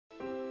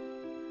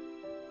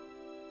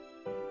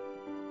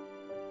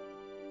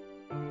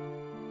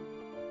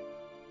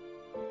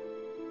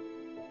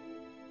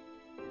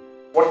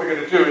we're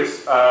going to do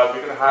is we're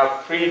going to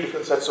have 3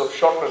 different sets of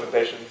short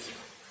presentations,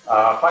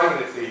 5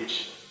 minutes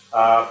each.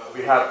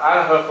 We have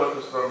Anna Herford,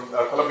 who's from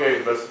Columbia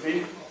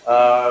University.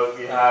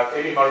 We have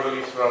Amy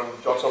Margulies from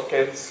Johns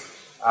Hopkins,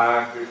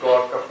 and we've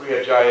got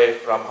Kafri Ajaye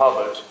from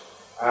Harvard.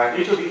 And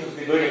each of these has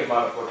been doing an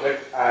IMMANA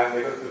project, and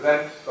they're going to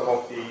present some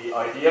of the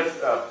ideas,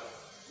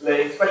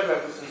 laying special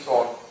emphasis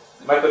on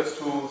methods,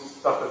 tools,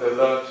 stuff that they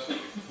learned.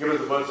 Give us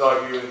the bird's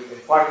eye view in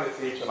 5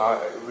 minutes each,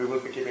 and we will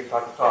be keeping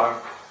track of time.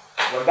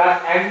 When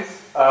that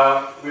ends,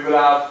 we will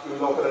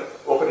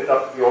open it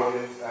up to the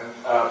audience, and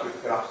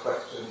people can ask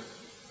questions.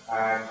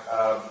 And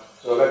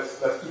so let's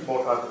keep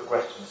more time for the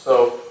questions.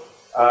 So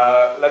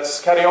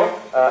let's carry on,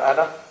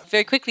 Anna.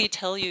 Very quickly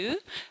tell you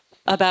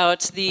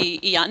about the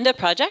IANDA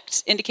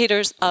project,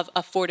 Indicators of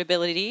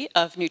Affordability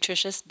of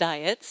Nutritious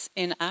Diets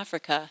in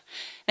Africa.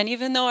 And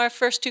even though our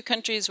first 2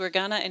 countries were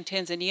Ghana and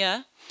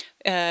Tanzania,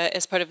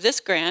 as part of this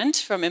grant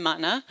from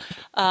IMMANA,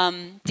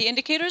 the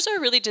indicators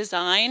are really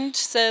designed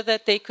so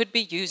that they could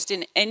be used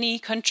in any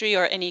country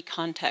or any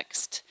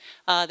context.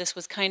 This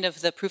was kind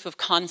of the proof of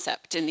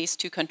concept in these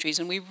 2 countries,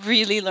 and we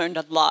really learned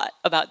a lot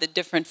about the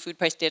different food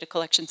price data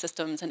collection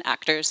systems and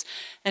actors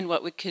and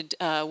what we could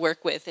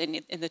work with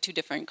in the 2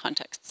 different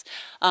contexts.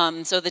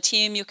 So the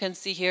team you can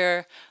see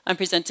here, I'm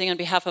presenting on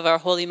behalf of our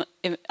whole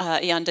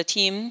IANDA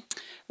team,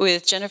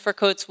 with Jennifer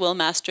Coates, Will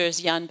Masters,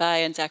 Jan Bai,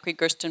 and Zachary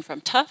Gersten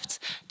from Tufts,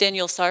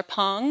 Daniel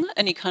Sarpong,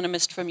 an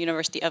economist from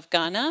University of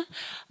Ghana,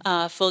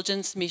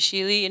 Fulgence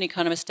Mishili, an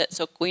economist at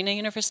Sokoine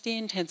University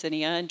in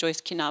Tanzania, and Joyce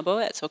Kinabo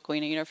at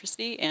Sokoine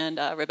University, and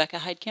Rebecca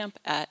Heidkamp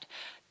at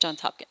Johns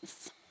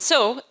Hopkins.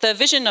 So the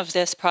vision of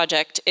this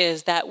project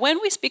is that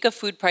when we speak of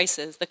food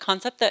prices, the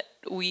concept that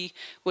we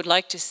would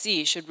like to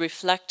see should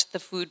reflect the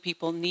food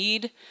people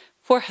need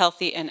for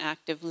healthy and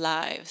active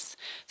lives.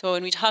 So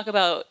when we talk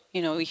about,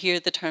 we hear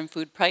the term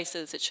food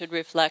prices, it should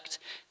reflect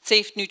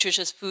safe,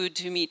 nutritious food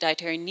to meet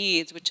dietary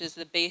needs, which is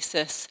the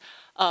basis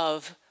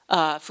of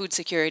food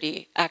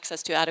security,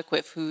 access to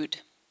adequate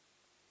food.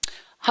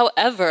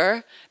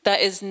 However, that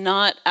is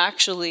not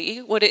actually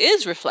what it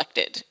is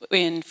reflected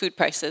in food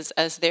prices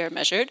as they're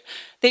measured.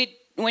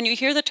 When you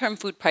hear the term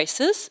food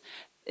prices,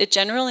 it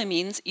generally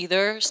means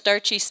either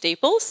starchy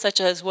staples,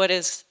 such as what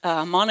is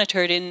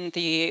monitored in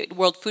the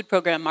World Food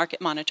Program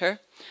Market Monitor,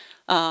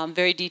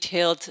 very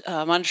detailed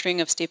monitoring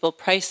of staple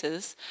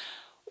prices,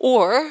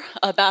 or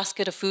a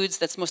basket of foods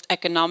that's most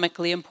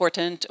economically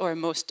important or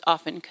most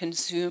often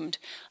consumed.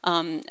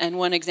 And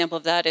one example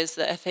of that is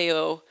the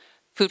FAO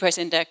Food Price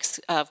Index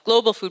of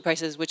global food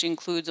prices, which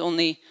includes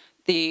only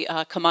the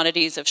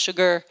commodities of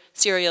sugar,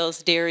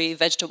 cereals, dairy,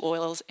 vegetable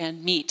oils,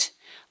 and meat.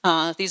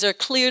 These are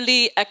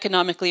clearly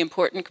economically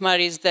important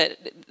commodities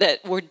that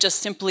were just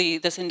simply,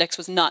 this index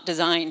was not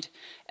designed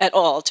at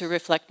all to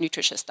reflect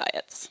nutritious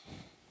diets.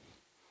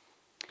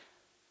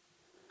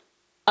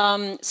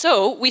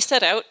 So we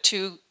set out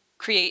to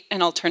create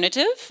an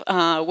alternative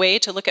way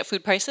to look at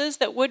food prices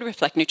that would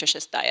reflect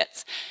nutritious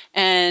diets.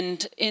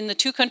 And in the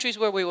 2 countries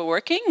where we were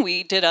working,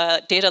 we did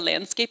a data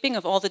landscaping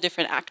of all the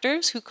different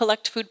actors who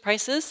collect food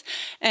prices.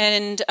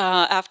 And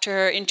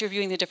after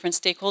interviewing the different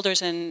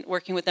stakeholders and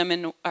working with them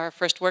in our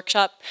first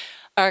workshop,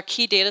 our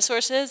key data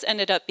sources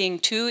ended up being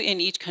 2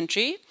 in each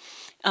country.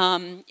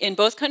 In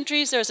both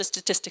countries, there's a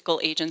statistical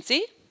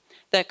agency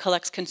that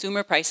collects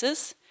consumer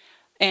prices.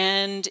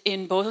 And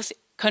in both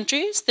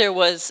countries, there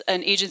was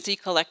an agency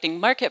collecting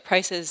market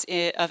prices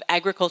of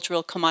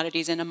agricultural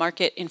commodities in a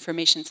market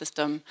information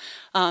system.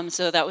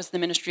 So that was the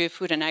Ministry of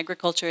Food and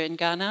Agriculture in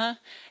Ghana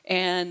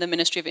and the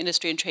Ministry of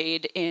Industry and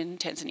Trade in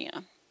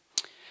Tanzania.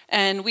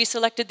 And we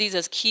selected these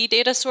as key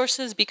data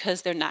sources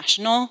because they're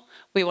national.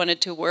 We wanted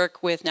to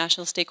work with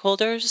national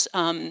stakeholders.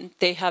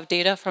 They have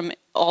data from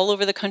all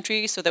over the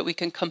country so that we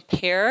can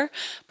compare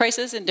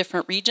prices in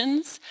different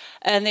regions.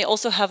 And they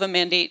also have a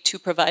mandate to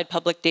provide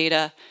public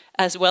data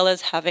as well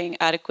as having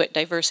adequate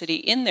diversity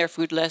in their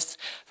food lists.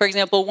 For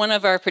example, one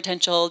of our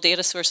potential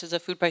data sources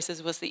of food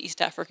prices was the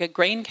East Africa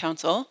Grain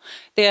Council.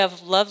 They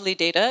have lovely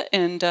data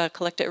and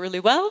collect it really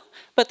well,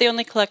 but they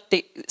only collect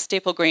the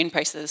staple grain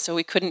prices, so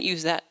we couldn't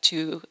use that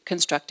to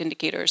construct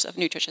indicators of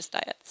nutritious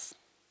diets.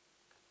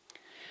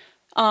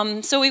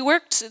 So we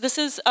worked, this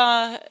is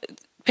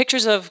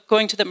pictures of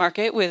going to the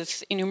market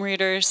with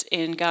enumerators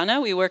in Ghana.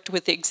 We worked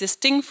with the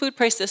existing food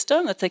price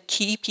system. That's a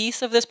key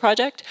piece of this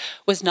project,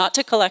 was not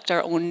to collect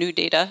our own new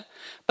data,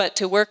 but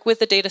to work with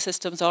the data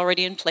systems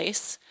already in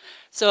place.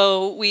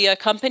 So we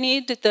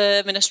accompanied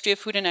the Ministry of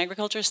Food and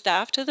Agriculture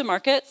staff to the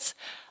markets,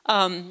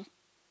 and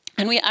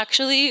we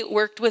actually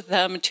worked with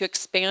them to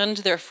expand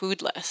their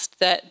food list,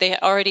 that they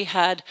already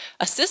had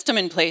a system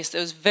in place that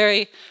was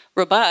very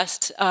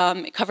robust,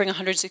 covering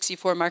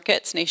 164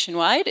 markets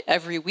nationwide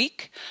every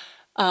week.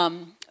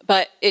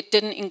 But it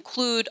didn't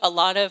include a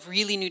lot of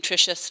really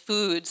nutritious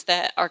foods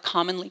that are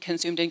commonly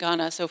consumed in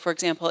Ghana. So for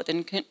example, it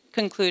didn't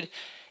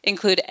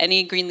include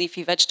any green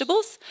leafy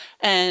vegetables.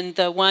 And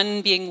the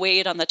one being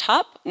weighed on the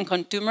top,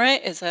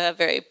 nkontumre, is a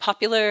very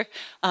popular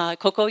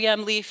cocoa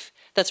yam leaf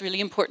that's really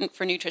important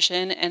for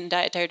nutrition and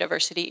dietary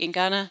diversity in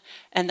Ghana,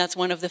 and that's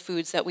one of the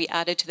foods that we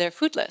added to their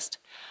food list.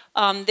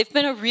 They've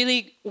been a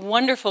really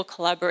wonderful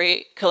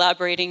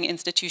collaborating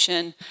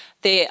institution.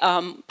 They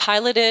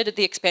piloted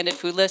the expanded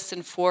food lists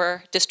in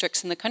 4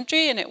 districts in the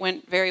country, and it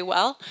went very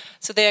well.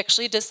 So they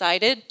actually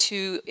decided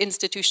to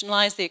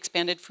institutionalize the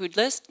expanded food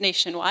list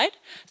nationwide.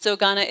 So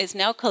Ghana is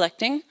now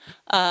collecting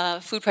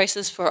food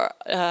prices for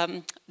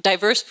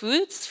diverse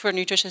foods for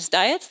nutritious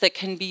diets that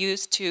can be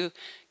used to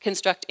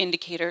construct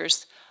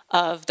indicators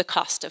of the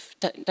cost of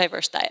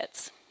diverse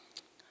diets.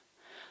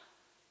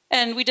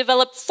 And we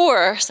developed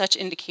 4 such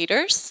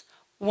indicators.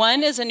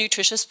 One is a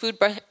nutritious food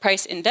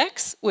price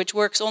index, which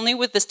works only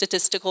with the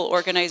statistical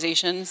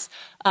organizations.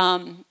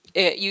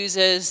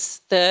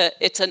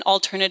 It's an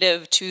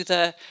alternative to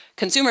the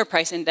consumer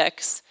price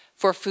index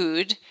for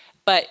food,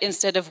 but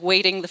instead of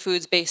weighting the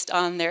foods based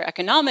on their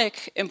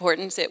economic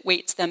importance, it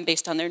weights them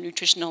based on their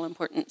nutritional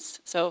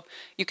importance. So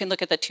you can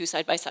look at the 2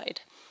 side by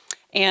side.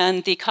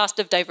 And the cost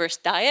of diverse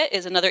diet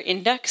is another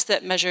index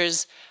that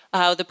measures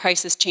how the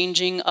price is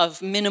changing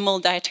of minimal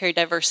dietary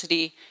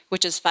diversity,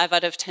 which is 5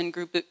 out of 10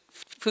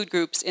 food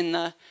groups in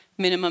the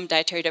minimum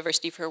dietary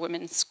diversity for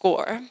women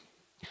score.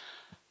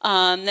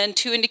 Then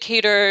 2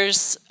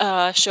 indicators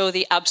show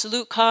the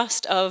absolute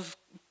cost of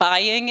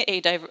buying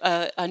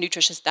a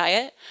nutritious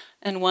diet,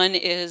 and one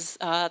is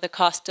the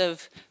cost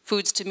of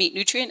foods to meet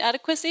nutrient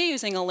adequacy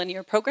using a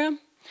linear program.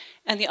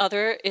 And the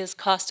other is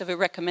cost of a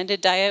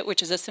recommended diet,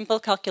 which is a simple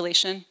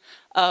calculation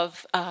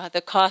of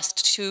the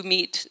cost to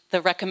meet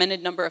the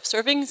recommended number of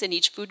servings in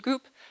each food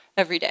group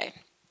every day.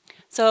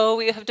 So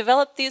we have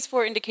developed these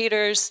 4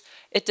 indicators.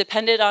 It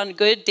depended on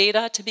good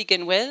data to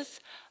begin with.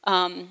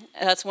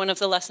 That's one of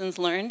the lessons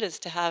learned, is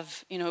to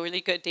have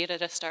really good data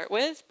to start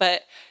with.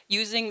 But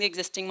using the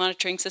existing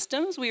monitoring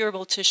systems, we were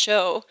able to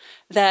show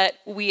that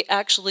we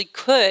actually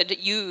could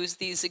use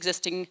these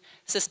existing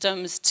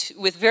systems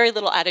with very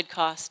little added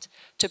cost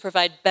to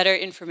provide better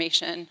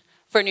information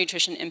for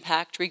nutrition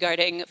impact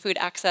regarding food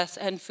access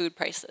and food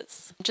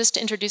prices. Just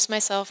to introduce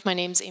myself, my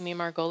name's Amy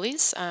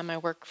Margolis. I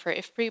work for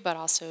IFPRI, but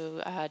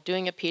also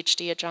doing a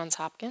PhD at Johns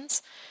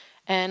Hopkins.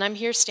 And I'm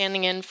here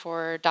standing in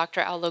for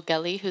Dr. Aulo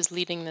Gelli, who's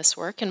leading this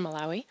work in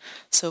Malawi.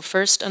 So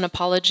first, an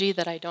apology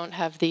that I don't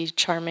have the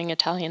charming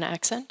Italian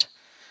accent.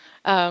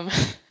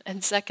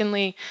 And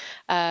secondly,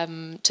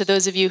 to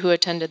those of you who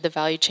attended the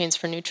Value Chains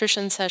for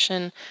Nutrition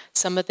session,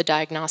 some of the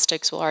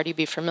diagnostics will already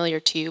be familiar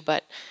to you,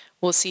 but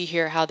we'll see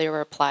here how they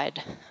were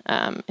applied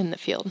in the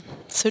field.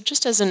 So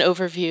just as an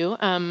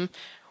overview,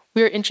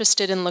 we're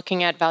interested in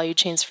looking at value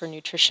chains for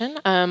nutrition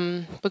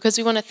because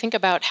we want to think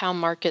about how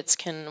markets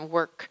can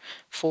work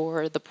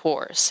for the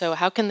poor. So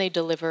how can they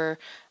deliver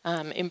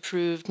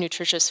improved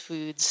nutritious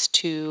foods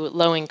to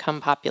low-income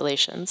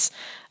populations?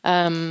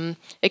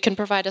 It can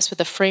provide us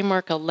with a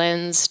framework, a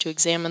lens to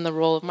examine the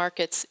role of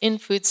markets in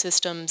food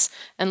systems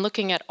and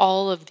looking at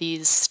all of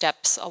these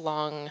steps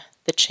along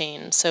the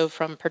chain, so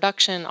from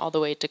production all the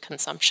way to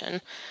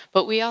consumption.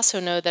 But we also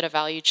know that a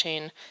value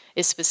chain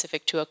is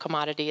specific to a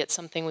commodity. It's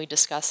something we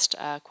discussed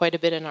quite a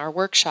bit in our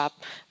workshop,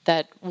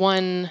 that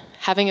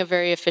having a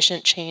very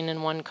efficient chain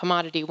in one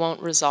commodity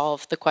won't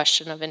resolve the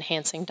question of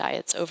enhancing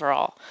diets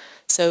overall.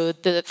 So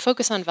the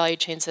focus on value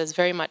chains has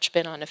very much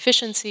been on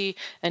efficiency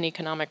and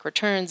economic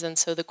returns, and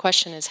so the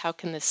question is how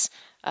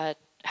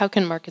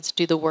can markets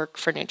do the work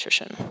for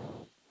nutrition?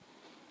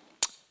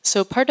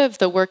 So part of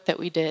the work that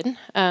we did,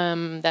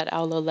 that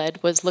Aulo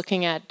led, was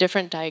looking at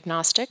different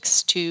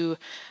diagnostics to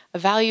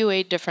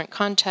evaluate different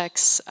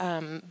contexts,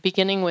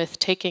 beginning with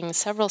taking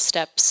several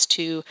steps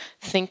to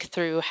think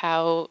through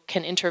how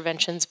can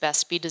interventions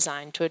best be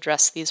designed to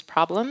address these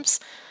problems.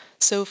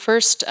 So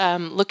first,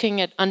 looking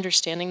at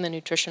understanding the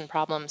nutrition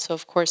problem. So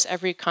of course,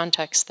 every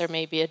context, there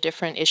may be a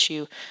different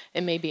issue.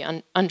 It may be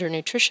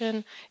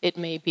undernutrition, it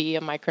may be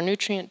a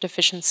micronutrient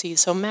deficiency.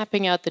 So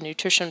mapping out the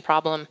nutrition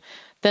problem,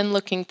 then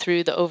looking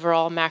through the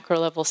overall macro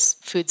level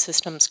food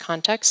systems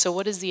context. So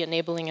what is the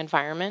enabling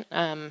environment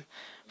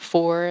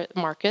for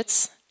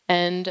markets?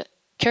 And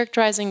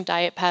characterizing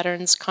diet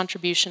patterns,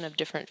 contribution of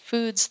different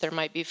foods. There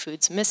might be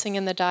foods missing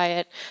in the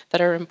diet that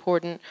are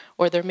important,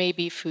 or there may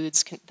be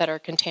foods that are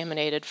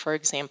contaminated, for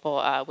example,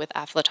 with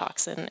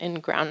aflatoxin in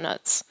ground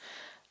nuts.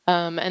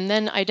 And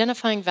then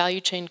identifying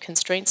value chain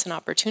constraints and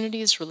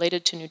opportunities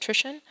related to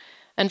nutrition,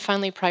 and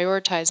finally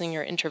prioritizing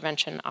your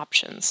intervention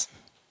options.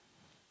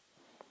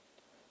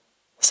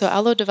 So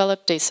Aulo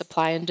developed a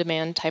supply and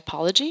demand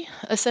typology,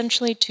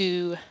 essentially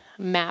to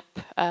map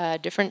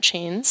different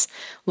chains,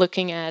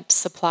 looking at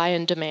supply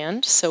and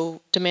demand.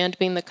 So demand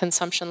being the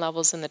consumption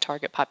levels in the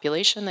target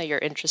population that you're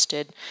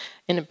interested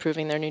in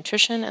improving their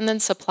nutrition, and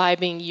then supply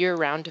being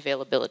year-round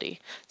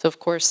availability. So of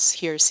course,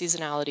 here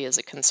seasonality is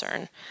a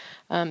concern.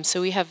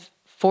 So we have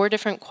 4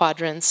 different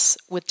quadrants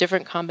with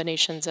different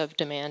combinations of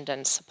demand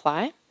and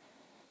supply.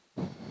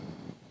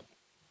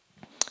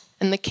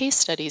 And the case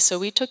study, so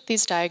we took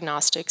these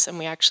diagnostics and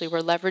we actually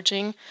were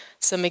leveraging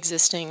some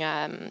existing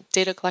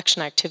data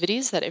collection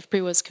activities that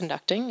IFPRI was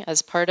conducting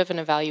as part of an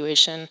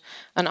evaluation,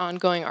 an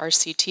ongoing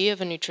RCT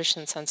of a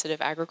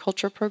nutrition-sensitive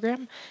agriculture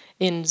program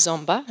in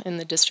Zomba, in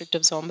the district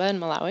of Zomba in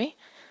Malawi.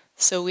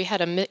 So we had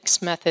a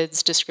mixed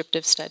methods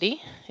descriptive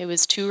study. It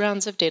was 2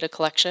 rounds of data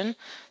collection.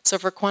 So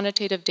for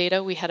quantitative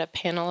data, we had a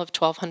panel of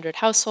 1,200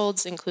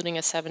 households, including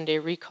a 7-day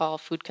recall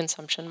food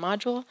consumption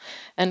module.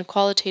 And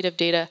qualitative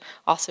data,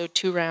 also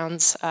 2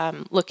 rounds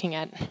looking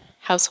at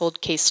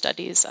household case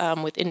studies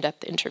with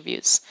in-depth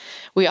interviews.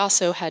 We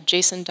also had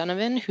Jason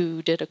Donovan,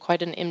 who did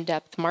quite an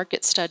in-depth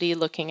market study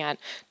looking at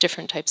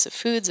different types of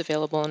foods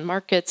available in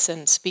markets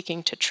and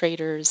speaking to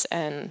traders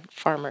and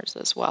farmers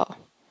as well.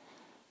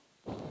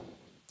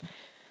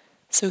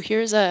 So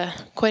here's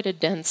quite a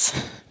dense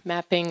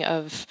mapping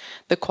of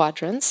the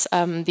quadrants.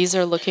 These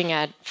are looking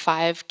at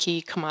 5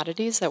 key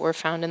commodities that were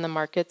found in the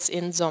markets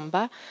in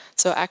Zomba.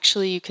 So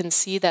actually you can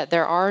see that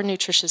there are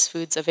nutritious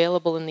foods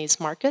available in these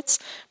markets,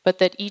 but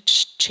that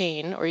each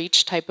chain or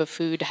each type of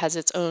food has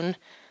its own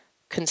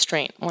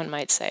constraint, one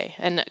might say,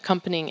 and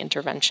accompanying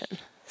intervention.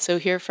 So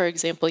here, for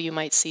example, you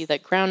might see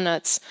that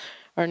groundnuts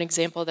are an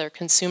example. They're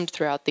consumed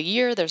throughout the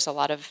year. There's a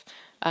lot of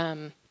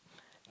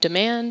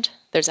demand,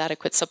 there's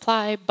adequate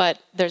supply, but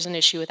there's an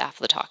issue with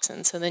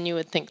aflatoxins. So then you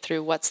would think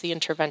through what's the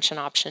intervention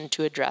option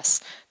to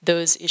address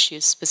those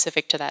issues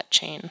specific to that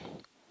chain.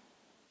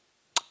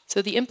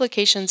 So the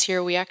implications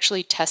here, we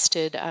actually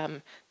tested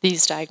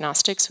these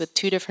diagnostics with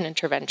 2 different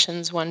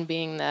interventions, one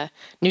being the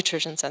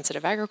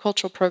nutrition-sensitive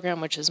agricultural program,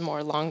 which is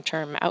more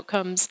long-term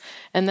outcomes,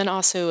 and then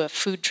also a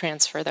food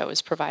transfer that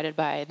was provided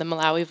by the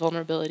Malawi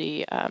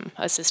Vulnerability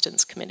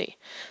Assistance Committee.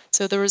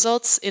 So the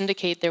results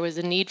indicate there was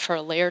a need for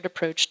a layered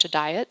approach to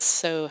diets.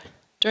 So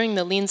during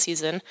the lean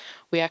season,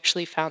 we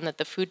actually found that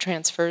the food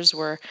transfers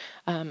were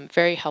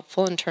very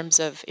helpful in terms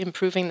of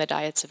improving the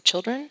diets of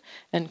children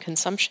and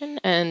consumption,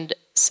 and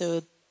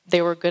so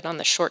they were good on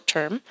the short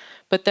term.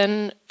 But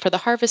then for the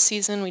harvest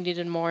season, we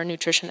needed more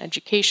nutrition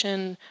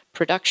education,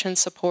 production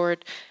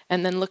support,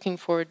 and then looking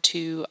forward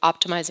to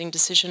optimizing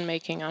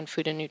decision-making on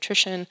food and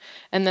nutrition,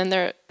 and then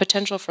there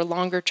potential for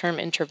longer-term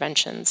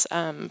interventions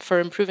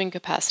for improving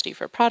capacity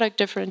for product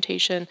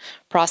differentiation,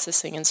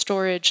 processing, and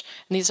storage,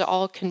 and these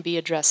all can be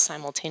addressed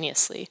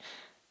simultaneously.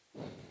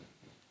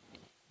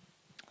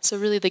 So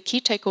really the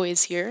key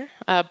takeaways here,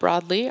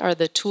 broadly, are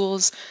the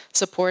tools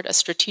support a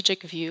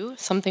strategic view,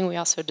 something we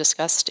also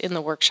discussed in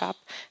the workshop.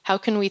 How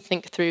can we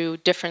think through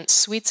different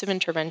suites of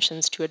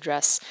interventions to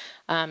address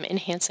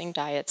enhancing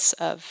diets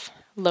of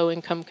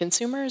low-income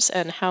consumers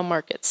and how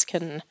markets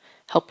can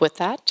help with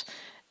that?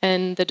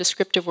 And the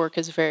descriptive work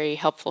is very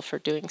helpful for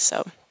doing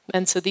so.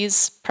 And so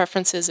these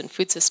preferences in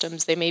food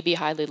systems, they may be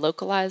highly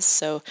localized,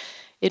 so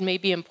it may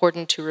be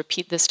important to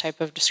repeat this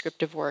type of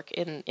descriptive work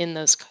in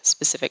those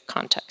specific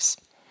contexts.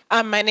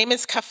 My name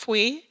is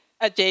Kafui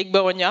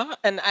Ajayegbonya,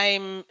 and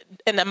I'm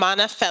an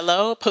IMMANA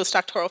fellow,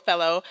 postdoctoral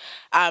fellow,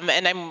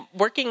 and I'm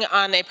working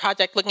on a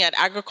project looking at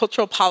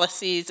agricultural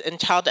policies and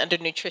child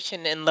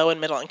undernutrition in low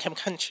and middle income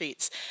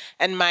countries.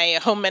 And my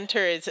home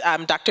mentor is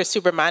Dr.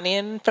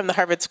 Subramanian from the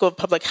Harvard School of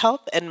Public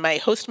Health, and my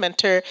host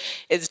mentor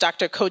is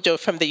Dr. Kojo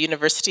from the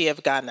University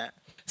of Ghana.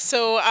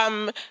 So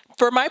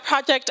for my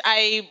project,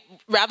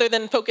 rather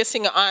than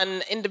focusing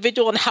on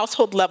individual and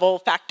household level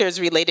factors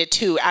related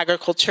to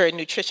agriculture and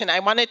nutrition, I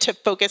wanted to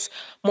focus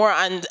more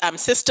on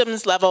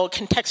systems level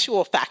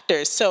contextual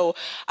factors. So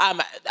at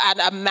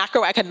a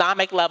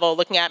macroeconomic level,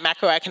 looking at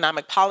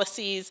macroeconomic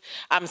policies,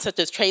 such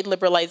as trade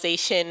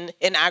liberalization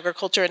in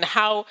agriculture and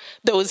how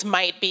those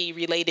might be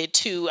related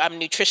to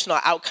nutritional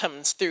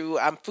outcomes through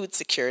food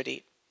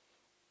security.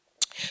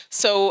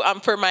 So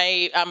for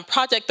my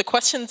project, the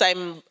questions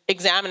I'm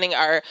examining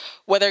are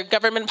whether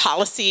government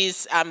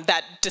policies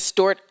that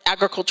distort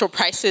agricultural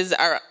prices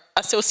are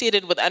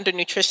associated with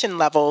undernutrition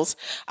levels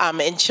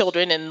in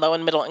children in low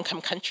and middle income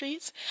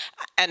countries,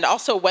 and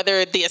also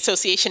whether the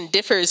association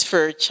differs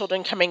for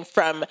children coming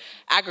from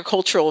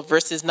agricultural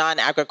versus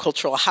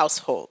non-agricultural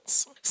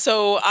households.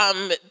 So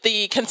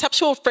the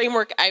conceptual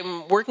framework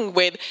I'm working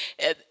with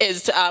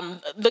is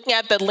looking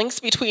at the links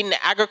between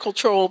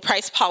agricultural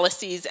price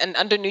policies and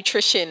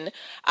undernutrition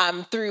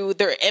through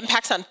their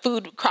impacts on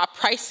food crop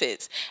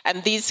prices.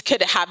 And these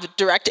could have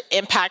direct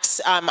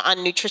impacts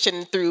on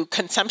nutrition through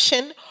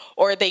consumption,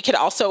 or they could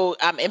also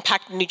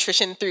impact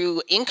nutrition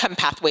through income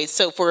pathways.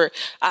 So for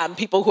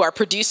people who are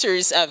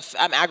producers of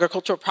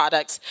agricultural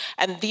products,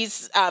 and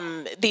these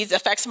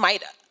effects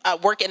might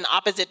work in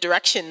opposite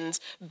directions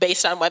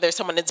based on whether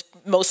someone is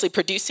mostly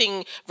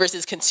producing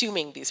versus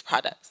consuming these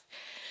products.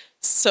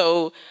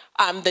 So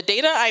The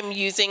data I'm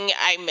using,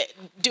 I'm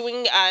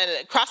doing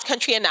a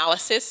cross-country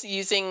analysis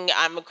using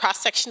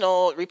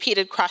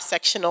repeated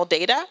cross-sectional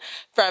data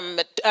from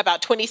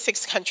about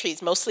 26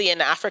 countries, mostly in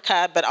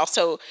Africa, but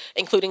also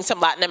including some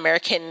Latin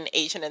American,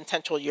 Asian, and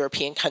Central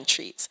European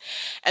countries.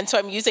 And so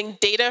I'm using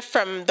data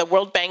from the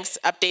World Bank's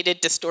updated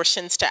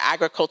Distortions to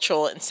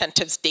Agricultural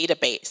Incentives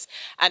database.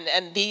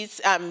 And these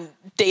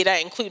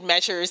data include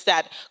measures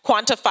that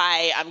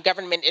quantify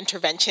government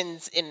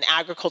interventions in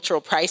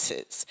agricultural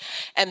prices.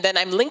 And then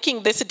I'm linking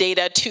this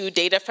data to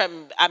data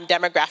from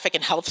demographic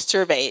and health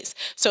surveys.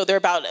 So there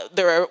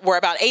were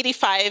about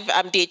 85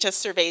 DHS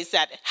surveys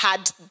that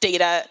had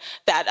data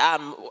that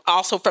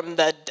also from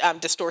the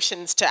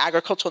distortions to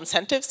agricultural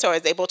incentives. So I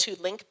was able to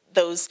link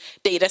those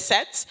data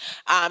sets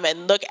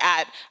and look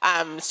at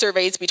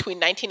surveys between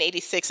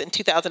 1986 and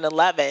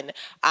 2011.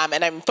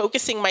 And I'm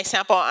focusing my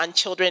sample on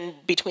children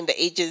between the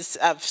ages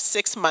of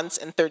 6 months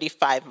and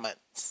 35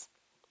 months.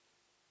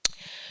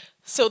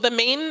 So the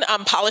main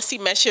policy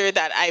measure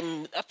that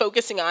I'm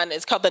focusing on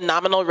is called the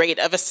nominal rate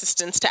of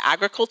assistance to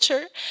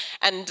agriculture.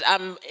 And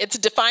it's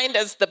defined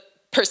as the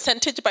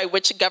percentage by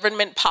which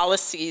government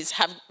policies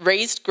have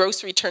raised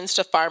gross returns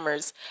to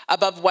farmers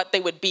above what they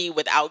would be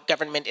without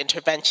government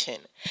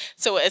intervention.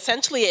 So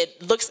essentially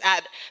it looks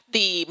at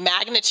the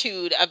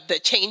magnitude of the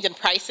change in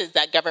prices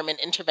that government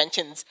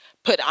interventions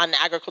put on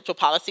agricultural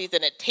policies,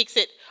 and it takes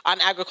it on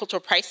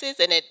agricultural prices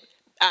and it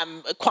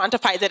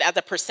quantifies it as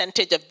a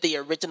percentage of the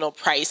original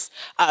price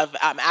of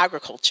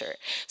agriculture.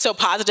 So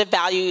positive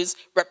values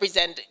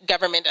represent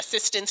government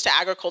assistance to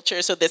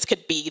agriculture, so this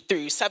could be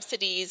through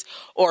subsidies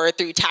or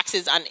through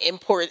taxes on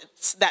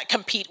imports that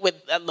compete with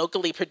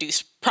locally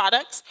produced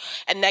products.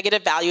 And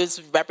negative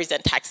values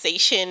represent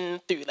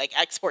taxation through like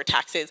export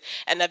taxes,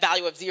 and a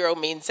value of 0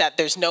 means that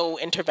there's no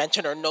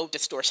intervention or no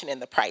distortion in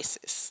the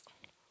prices.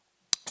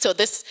 So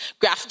this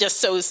graph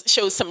just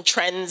shows some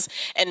trends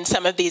in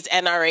some of these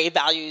NRA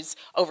values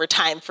over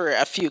time for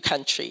a few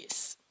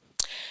countries.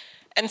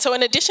 And so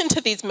in addition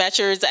to these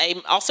measures,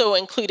 I'm also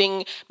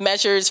including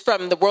measures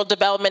from the World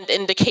Development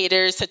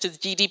Indicators, such as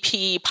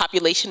GDP,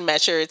 population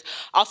measures,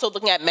 also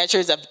looking at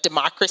measures of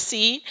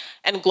democracy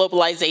and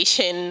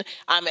globalization,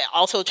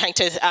 also trying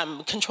to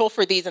control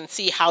for these and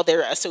see how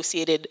they're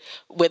associated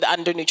with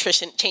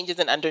undernutrition, changes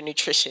in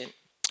undernutrition.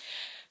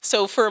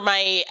 So for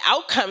my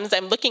outcomes,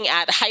 I'm looking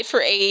at height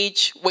for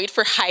age, weight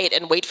for height,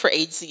 and weight for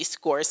age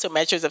Z-scores, so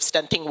measures of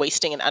stunting,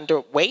 wasting, and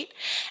underweight.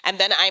 And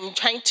then I'm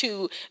trying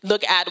to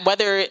look at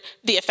whether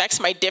the effects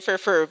might differ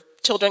for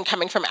children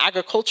coming from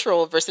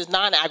agricultural versus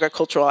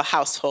non-agricultural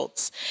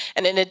households.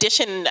 And in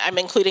addition, I'm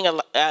including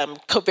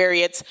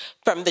covariates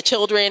from the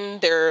children,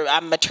 their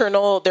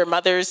maternal, their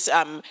mother's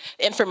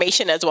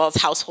information, as well as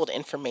household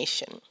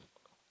information.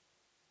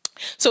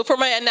 So for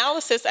my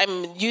analysis,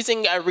 I'm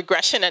using a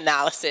regression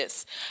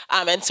analysis.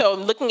 And so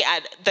I'm looking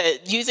at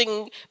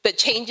using the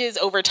changes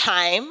over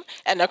time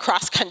and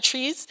across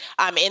countries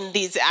in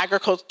these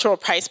agricultural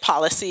price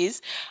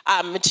policies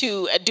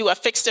to do a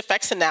fixed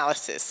effects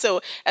analysis.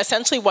 So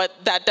essentially what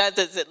that does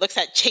is it looks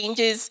at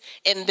changes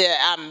in the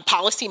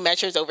policy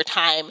measures over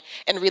time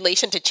in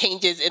relation to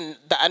changes in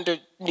the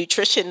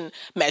undernutrition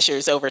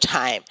measures over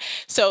time.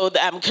 So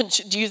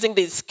using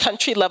these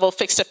country level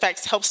fixed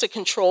effects helps to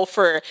control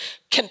for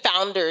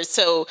confounders,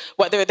 so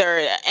whether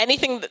there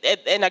anything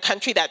in a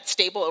country that's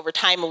stable over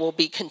time will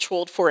be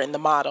controlled for in the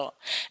model.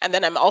 And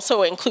then I'm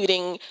also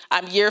including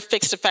year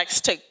fixed effects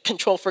to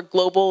control for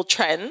global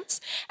trends,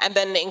 and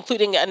then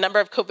including a number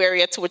of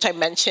covariates, which I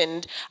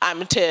mentioned,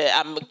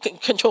 to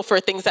control for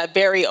things that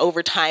vary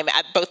over time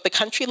at both the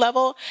country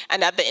level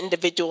and at the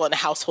individual and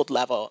household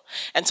level.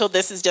 And so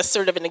this is just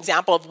sort of an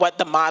example of what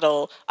the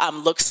model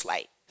looks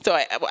like. So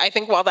I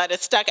think while that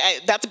is stuck,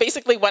 that's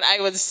basically what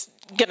I was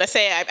gonna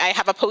say. I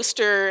have a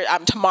poster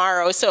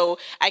tomorrow, so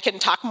I can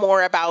talk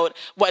more about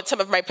what some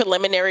of my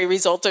preliminary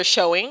results are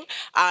showing,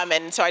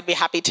 and so I'd be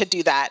happy to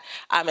do that.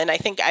 And I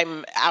think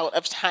I'm out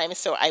of time,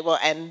 so I will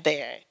end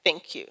there.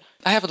 Thank you.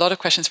 I have a lot of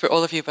questions for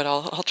all of you, but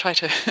I'll try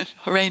to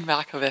rein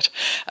back a bit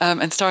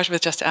and start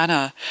with just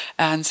Anna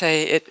and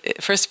say,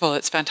 first of all,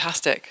 it's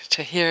fantastic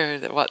to hear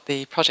that what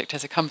the project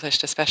has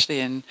accomplished, especially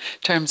in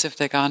terms of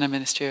the Ghana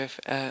Ministry of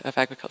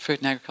Food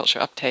and Agriculture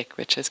uptake,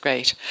 which is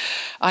great.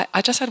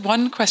 I just had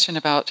one question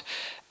about,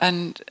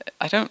 and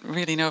I don't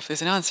really know if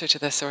there's an answer to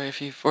this or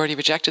if you've already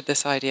rejected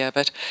this idea,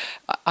 but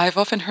I've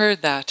often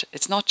heard that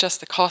it's not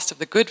just the cost of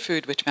the good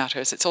food which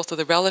matters, it's also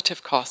the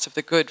relative cost of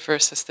the good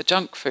versus the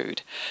junk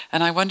food.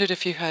 And I wondered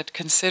if you had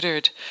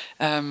considered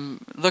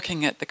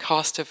looking at the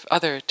cost of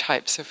other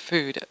types of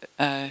food,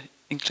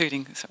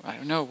 including, so I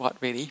don't know what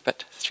really,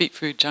 but street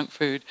food, junk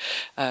food,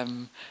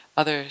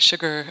 other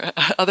sugar,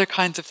 other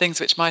kinds of things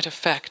which might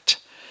affect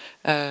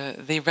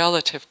the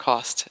relative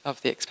cost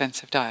of the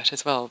expensive diet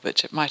as well,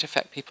 which it might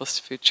affect people's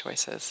food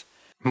choices.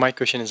 My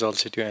question is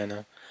also to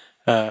Anna.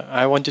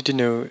 I wanted to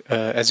know,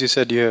 as you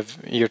said,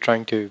 you're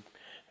trying to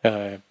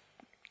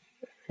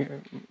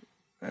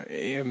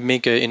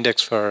make an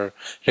index for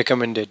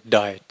recommended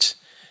diets,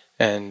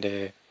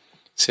 and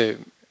so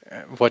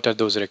what are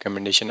those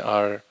recommendations?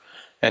 Are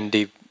and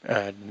the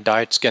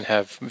diets can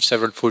have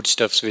several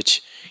foodstuffs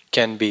which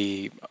can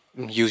be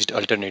used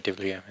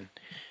alternatively. I mean,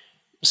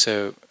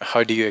 so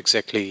how do you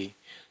exactly?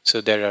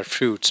 So there are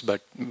fruits,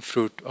 but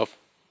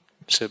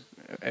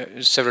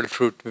several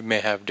fruit may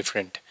have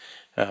different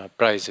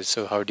prices.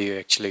 So how do you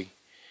actually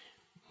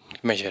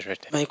measure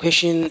it? My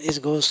question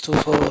goes to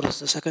for the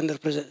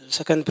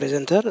second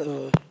presenter,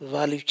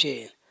 value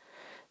chain.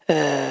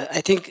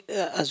 I think,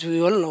 as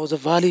we all know, the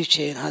value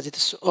chain has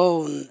its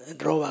own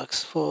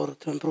drawbacks to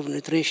improve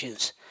nutrition.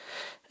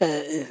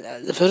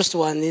 The first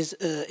one is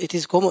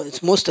it's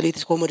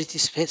commodity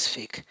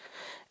specific,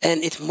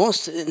 and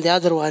the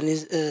other one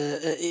is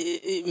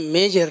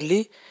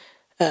majorly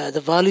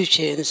the value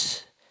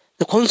chains.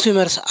 The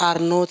consumers are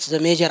not the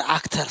major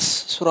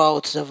actors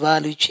throughout the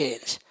value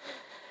chains.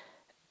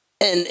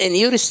 And in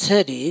your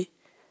study,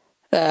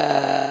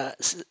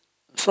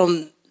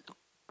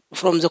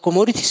 from the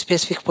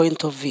commodity-specific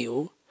point of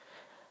view,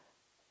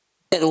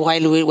 and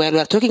while we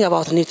are talking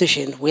about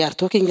nutrition, we are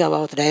talking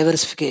about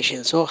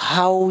diversification. So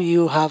how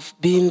you have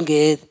been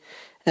get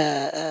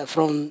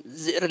from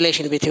the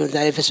relation between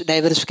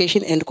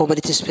diversification and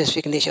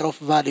commodity-specific nature of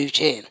value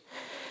chain,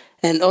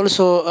 and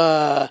also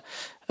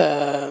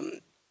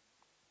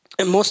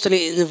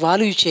mostly in the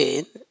value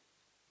chain,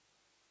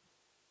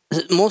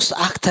 most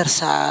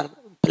actors are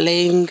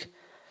playing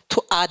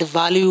to add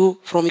value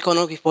from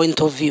economic point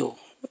of view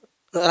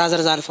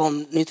rather than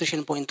from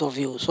nutrition point of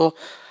view. So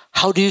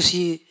how do you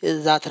see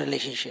that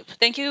relationship?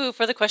 Thank you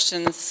for the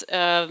questions.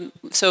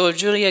 So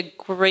Julia,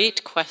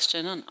 great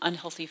question on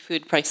unhealthy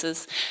food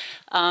prices.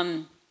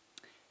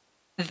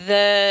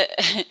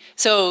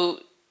 So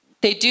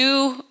they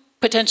do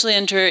potentially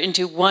enter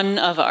into one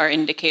of our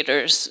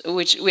indicators,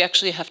 which we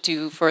actually have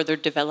to further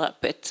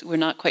develop. We're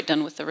not quite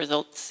done with the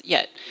results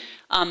yet.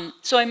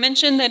 So I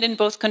mentioned that in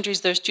both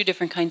countries there's two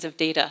different kinds of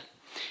data.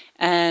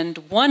 And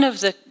one of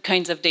the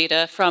kinds of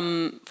data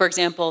from, for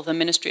example, the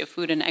Ministry of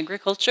Food and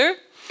Agriculture,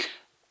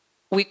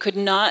 we could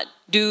not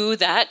do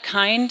that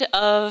kind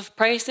of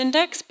price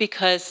index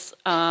because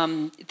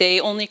they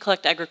only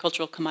collect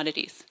agricultural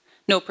commodities,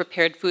 no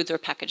prepared foods or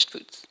packaged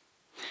foods.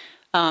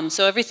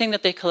 So everything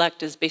that they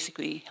collect is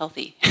basically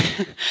healthy.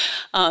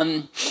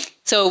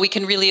 So we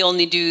can really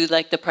only do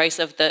like the price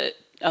of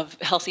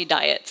healthy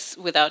diets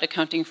without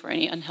accounting for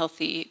any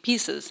unhealthy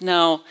pieces.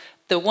 Now,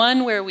 the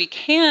one where we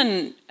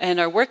can and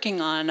are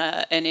working on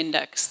an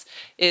index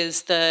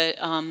is the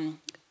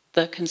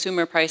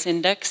consumer price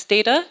index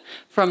data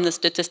from the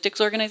statistics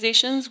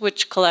organizations,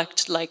 which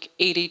collect like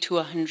 80 to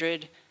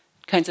 100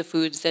 kinds of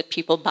foods that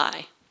people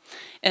buy.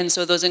 And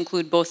so those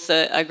include both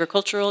the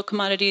agricultural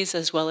commodities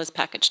as well as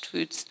packaged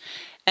foods.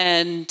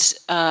 And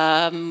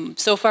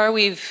so far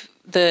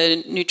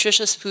the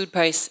nutritious food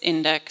price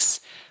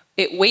index,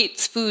 it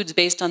weights foods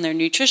based on their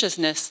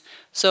nutritiousness.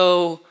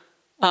 So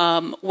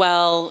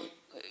while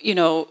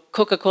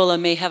Coca-Cola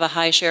may have a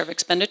high share of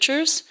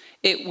expenditures,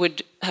 it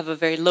would have a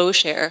very low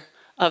share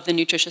of the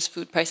nutritious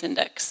food price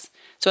index.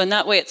 So in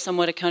that way it's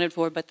somewhat accounted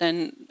for, but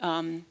then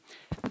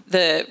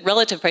the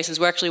relative prices,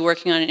 we're actually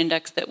working on an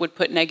index that would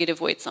put negative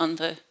weights on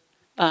the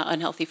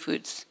unhealthy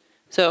foods.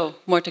 So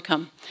more to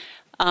come.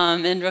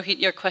 And Rohit,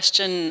 your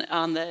question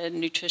on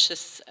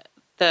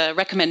the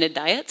recommended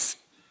diets.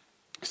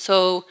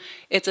 So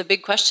it's a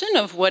big question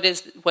of what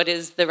is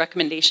the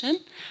recommendation,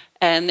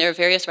 and there are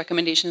various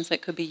recommendations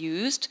that could be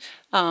used.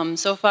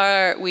 So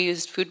far, we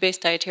used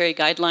food-based dietary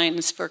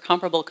guidelines for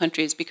comparable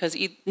countries because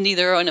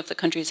neither one of the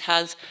countries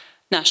has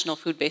national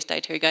food-based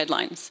dietary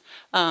guidelines.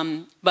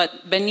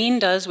 But Benin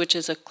does, which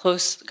is a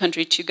close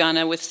country to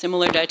Ghana with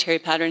similar dietary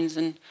patterns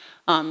and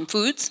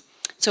foods.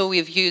 So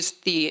we've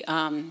used the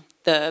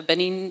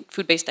Benin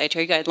food-based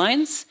dietary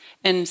guidelines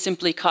and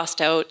simply cost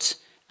out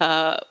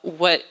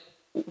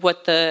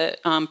what the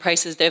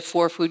prices there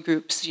for food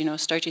groups,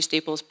 starchy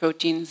staples,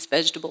 proteins,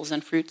 vegetables,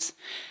 and fruits,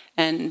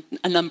 and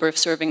a number of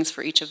servings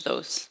for each of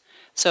those.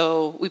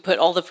 So we put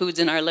all the foods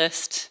in our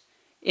list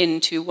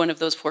into one of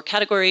those 4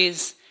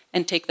 categories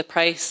and take the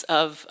price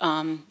of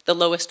the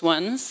lowest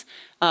ones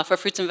for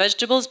fruits and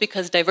vegetables,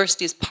 because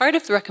diversity is part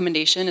of the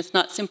recommendation. It's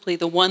not simply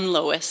the one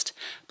lowest,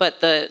 but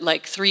the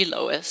 3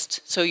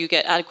 lowest. So you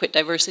get adequate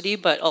diversity,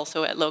 but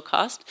also at low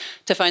cost,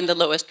 to find the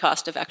lowest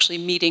cost of actually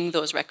meeting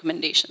those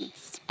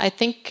recommendations. I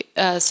think,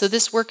 so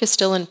this work is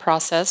still in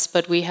process,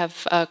 but we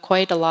have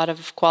quite a lot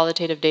of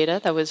qualitative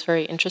data that was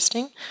very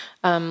interesting,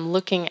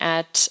 looking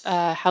at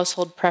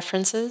household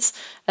preferences,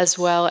 as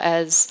well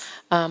as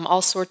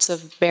all sorts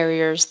of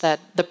barriers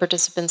that the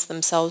participants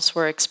themselves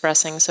were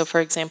expressing. So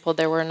for example,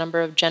 there were a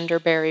number of gender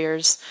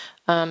barriers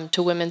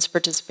to women's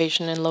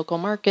participation in local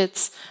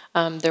markets.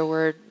 There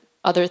were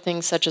other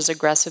things such as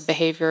aggressive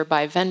behavior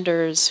by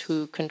vendors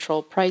who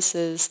control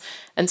prices.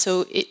 And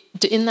so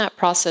in that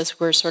process,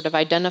 we're sort of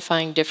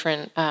identifying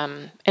different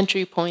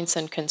entry points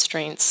and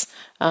constraints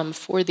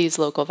for these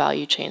local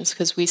value chains,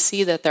 because we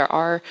see that there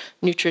are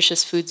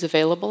nutritious foods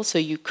available. So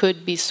you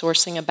could be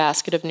sourcing a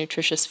basket of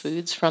nutritious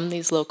foods from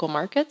these local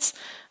markets.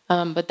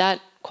 But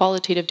that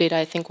qualitative data,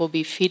 I think, will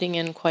be feeding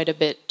in quite a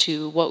bit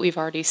to what we've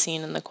already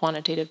seen in the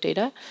quantitative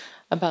data.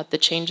 about the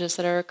changes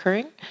that are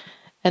occurring.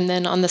 And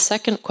then on the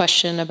second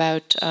question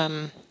about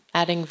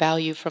adding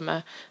value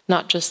from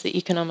not just the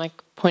economic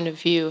point of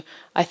view,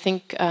 I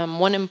think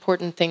one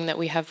important thing that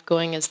we have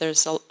going is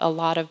there's a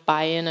lot of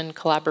buy-in and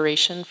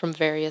collaboration from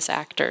various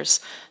actors.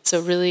 So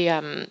really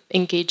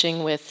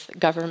engaging with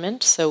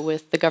government, so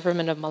with the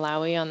government of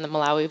Malawi on the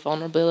Malawi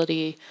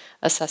Vulnerability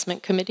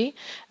Assessment Committee,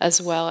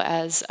 as well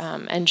as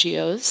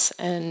NGOs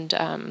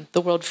and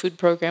the World Food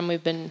Program.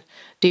 We've been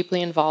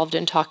deeply involved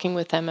in talking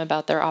with them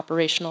about their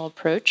operational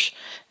approach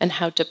and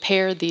how to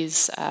pair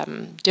these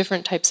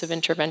different types of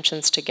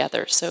interventions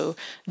together. So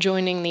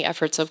joining the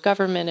efforts of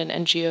government and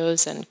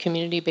NGOs and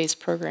community-based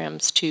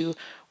programs to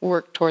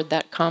work toward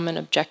that common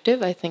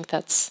objective, I think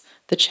that's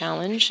the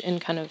challenge in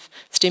kind of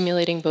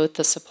stimulating both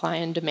the supply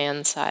and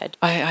demand side.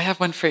 I have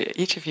one for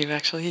each of you,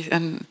 actually,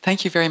 and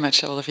thank you very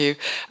much, all of you.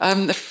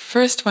 The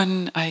first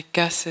one, I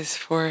guess, is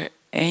for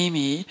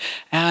Amy,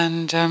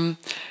 and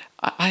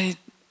I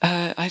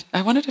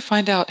wanted to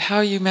find out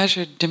how you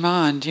measured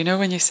demand. You know,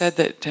 when you said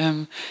that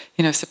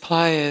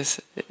supply is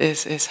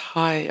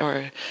high,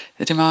 or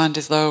the demand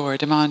is low, or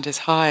demand is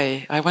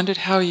high, I wondered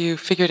how you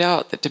figured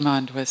out that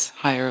demand was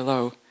high or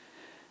low.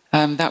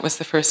 That was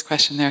the first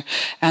question there.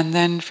 And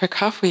then for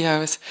Kafui,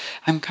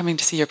 I'm coming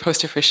to see your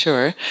poster for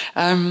sure.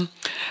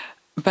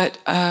 But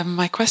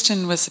my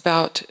question was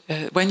about,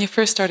 when you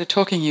first started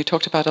talking, you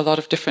talked about a lot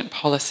of different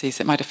policies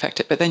that might affect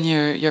it, but then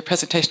your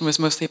presentation was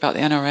mostly about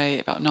the NRA,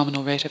 about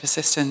nominal rate of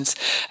assistance.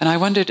 And I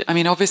wondered, I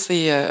mean,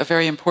 obviously a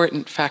very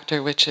important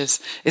factor which is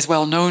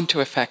well known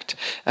to affect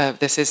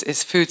this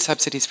is food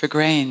subsidies for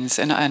grains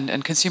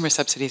and consumer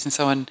subsidies and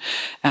so on,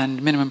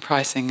 and minimum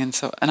pricing and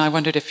so on. And I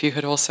wondered if you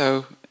had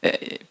also,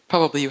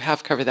 probably you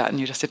have covered that and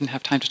you just didn't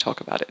have time to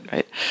talk about it,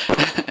 right?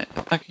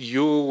 Okay.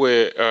 You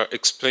were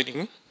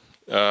explaining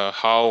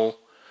how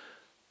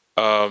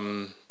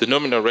the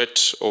nominal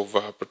rate of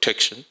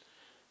protection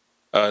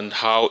and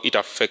how it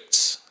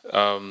affects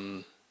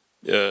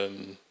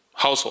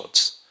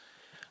households.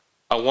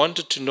 I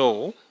wanted to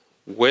know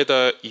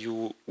whether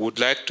you would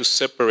like to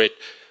separate,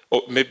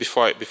 or maybe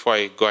before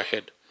I go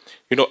ahead,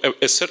 you know,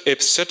 a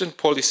certain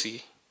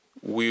policy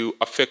will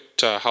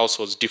affect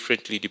households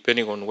differently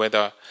depending on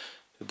whether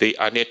they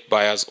are net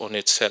buyers or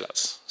net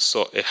sellers.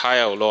 So a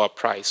higher or lower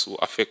price will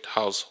affect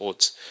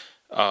households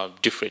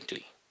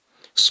differently.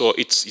 So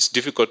it's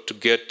difficult to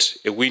get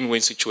a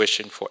win-win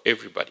situation for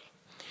everybody.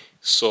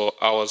 So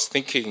I was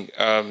thinking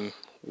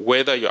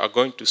whether you are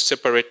going to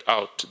separate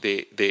out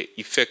the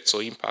effects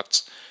or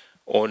impacts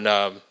on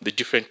the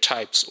different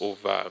types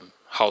of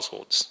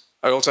households.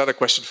 I also had a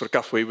question for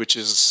Kafui, which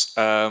is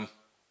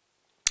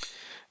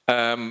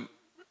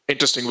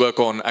interesting work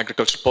on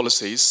agriculture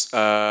policies.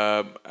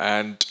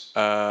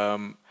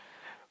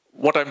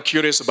 What I'm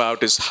curious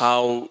about is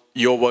how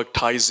your work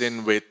ties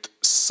in with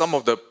some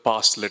of the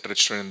past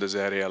literature in this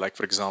area, like,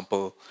 for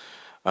example,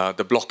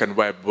 the Block and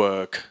Webb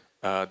work,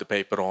 the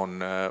paper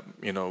on,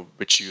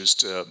 which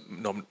used,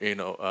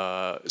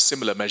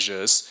 similar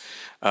measures,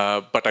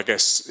 but I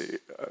guess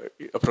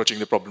approaching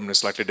the problem in a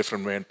slightly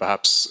different way and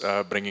perhaps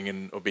bringing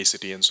in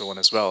obesity and so on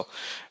as well.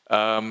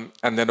 And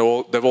then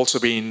there have also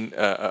been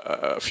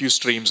a few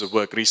streams of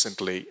work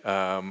recently,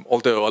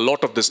 although a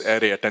lot of this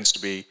area tends to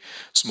be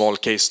small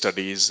case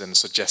studies and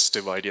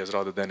suggestive ideas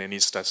rather than any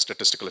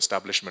statistical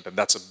establishment. And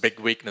that's a big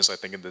weakness, I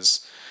think, in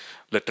this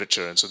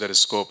literature. And so there is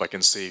scope, I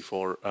can see,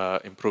 for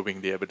improving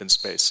the evidence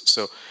base.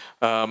 So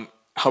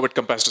how it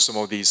compares to some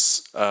of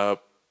these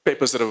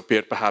papers that have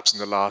appeared perhaps in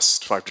the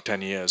last 5 to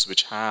 10 years,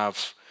 which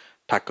have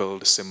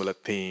tackled similar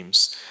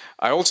themes.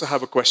 I also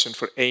have a question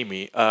for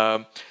Amy.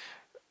 All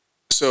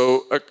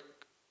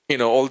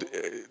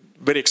the,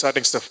 very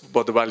exciting stuff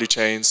about the value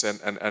chains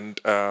and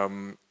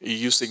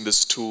using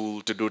this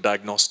tool to do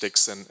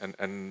diagnostics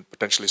and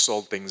potentially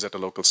solve things at a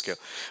local scale.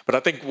 But I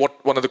think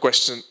one of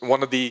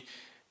the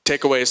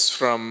takeaways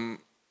from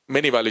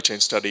many value chain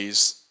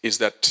studies is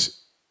that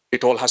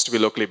it all has to be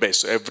locally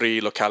based. So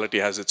every locality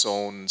has its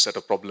own set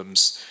of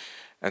problems.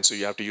 And so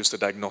you have to use the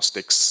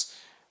diagnostics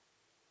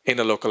in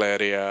a local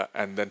area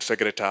and then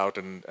figure it out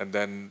and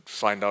then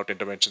find out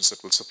interventions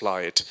that will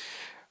supply it.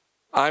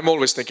 I'm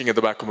always thinking at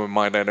the back of my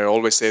mind, and I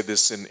always say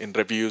this in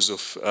reviews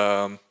of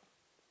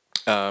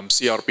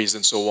CRPs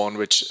and so on,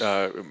 which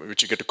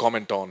you get to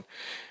comment on,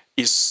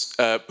 is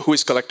who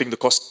is collecting the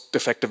cost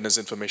effectiveness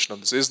information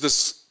on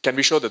this? Can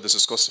we show that this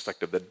is cost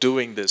effective, that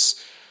doing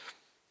this,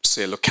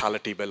 say,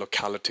 locality by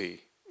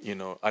locality,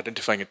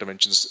 identifying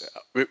interventions,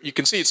 you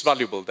can see it's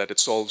valuable, that it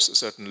solves a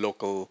certain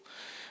local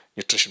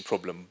nutrition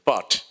problem,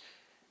 but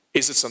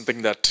is it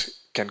something that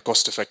can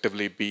cost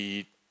effectively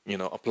be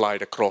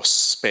applied across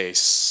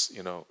space?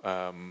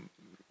 One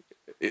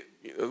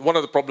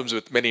of the problems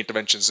with many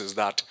interventions is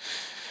that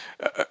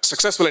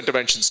successful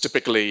interventions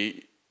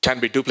typically can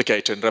be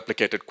duplicated and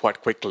replicated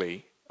quite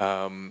quickly.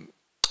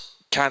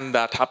 Can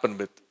that happen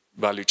with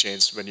value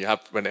chains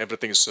when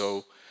everything is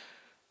so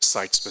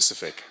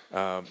site-specific?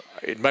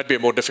 It might be a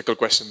more difficult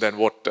question than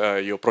what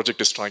your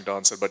project is trying to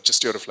answer, but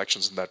just your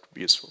reflections on that would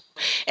be useful.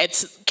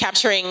 It's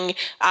capturing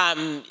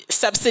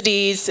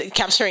subsidies,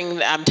 capturing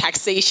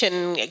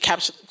taxation,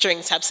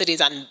 capturing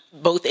subsidies on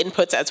both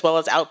inputs as well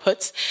as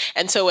outputs.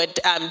 And so it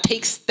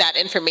takes that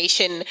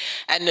information,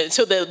 and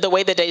so the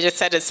way the data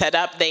set is set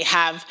up, they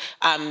have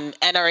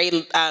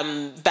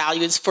NRA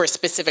values for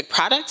specific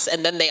products,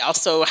 and then they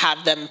also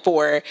have them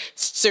for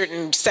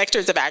certain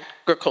sectors of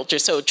agriculture.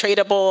 So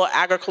tradable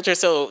agriculture,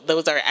 so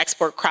those are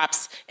export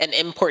crops and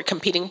import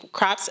competing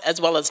crops, as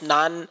well as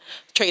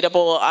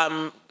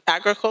non-tradable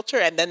agriculture,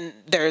 and then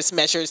there's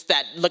measures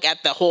that look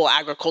at the whole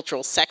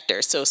agricultural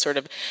sector, so sort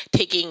of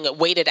taking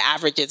weighted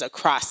averages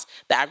across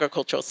the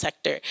agricultural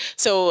sector.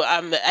 So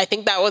I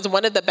think that was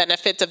one of the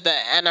benefits of the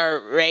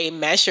NRA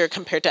measure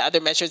compared to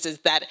other measures, is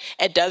that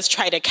it does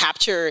try to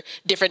capture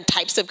different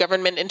types of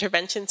government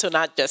intervention, so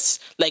not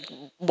just like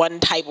one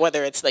type,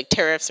 whether it's like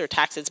tariffs or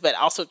taxes, but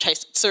also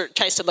tries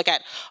to look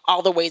at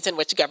all the ways in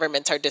which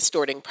governments are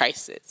distorting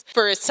prices.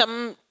 For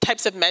some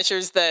types of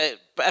measures, the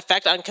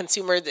effect on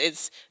consumers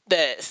is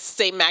the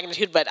same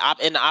magnitude but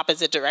in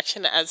opposite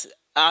direction as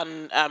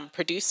on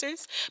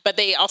producers. But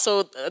they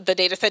also, the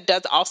data set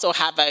does also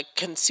have a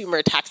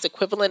consumer tax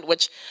equivalent,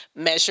 which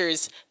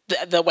measures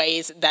the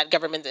ways that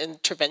government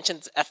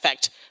interventions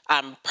affect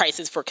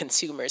prices for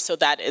consumers. So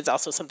that is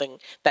also something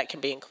that can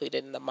be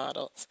included in the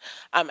models.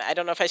 I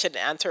don't know if I should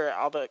answer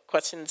all the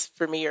questions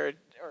for me or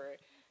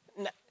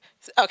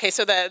okay,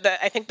 so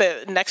I think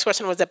the next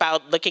question was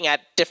about looking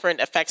at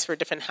different effects for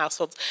different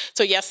households.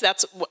 So yes,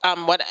 that's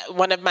what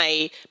one of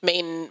my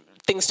main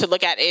things to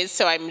look at is,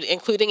 so I'm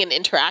including an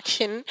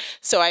interaction.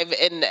 So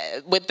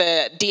with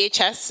the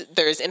DHS,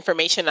 there's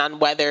information on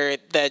whether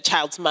the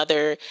child's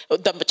mother's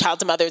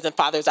and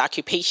father's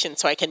occupation,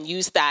 so I can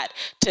use that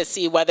to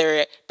see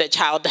whether the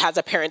child has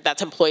a parent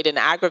that's employed in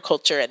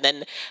agriculture, and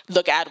then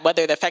look at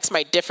whether the effects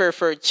might differ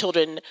for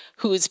children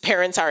whose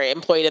parents are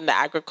employed in the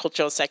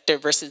agricultural sector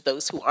versus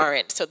those who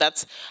aren't. So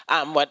that's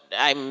what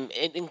I'm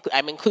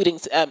including,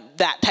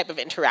 that type of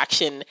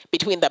interaction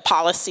between the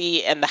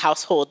policy and the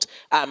household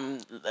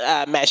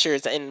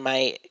measures in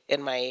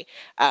my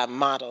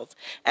models.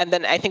 And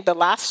then I think the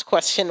last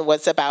question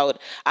was about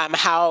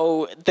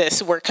how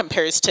this work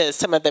compares to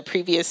some of the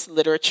previous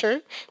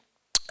literature.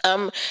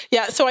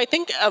 Yeah, so I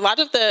think a lot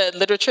of the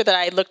literature that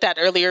I looked at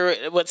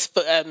earlier was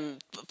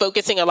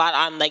focusing a lot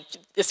on, like,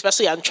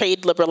 especially on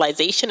trade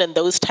liberalization and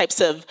those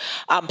types of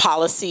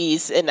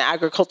policies in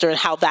agriculture and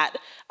how that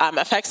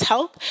affects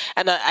health.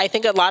 And I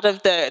think a lot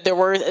of there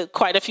were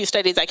quite a few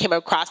studies I came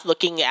across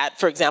looking at,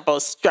 for example,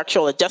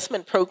 structural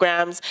adjustment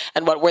programs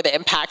and what were the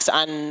impacts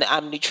on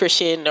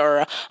nutrition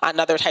or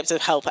on other types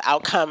of health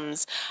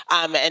outcomes.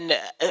 And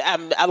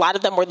a lot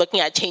of them were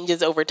looking at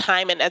changes over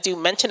time. And as you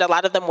mentioned, a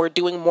lot of them were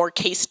doing more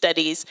case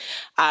studies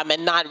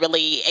and not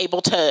really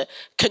able to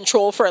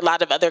control for a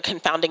lot of other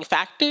confounding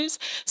factors.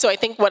 So I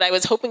think what I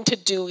was hoping to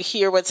do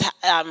here was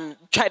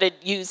try to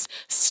use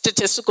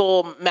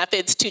statistical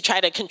methods to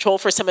try to control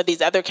for some of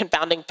these other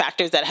confounding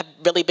factors that have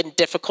really been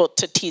difficult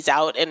to tease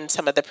out in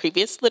some of the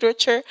previous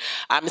literature.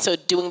 So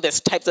doing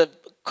this types of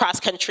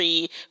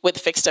cross-country with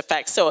fixed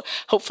effects. So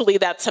hopefully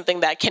that's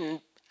something that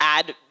can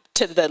add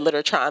to the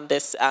literature on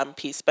this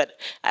piece, but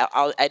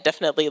I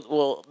definitely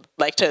will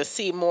like to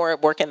see more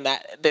work in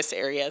this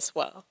area as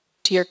well.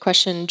 To your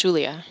question,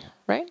 Julia,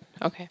 right?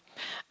 Okay.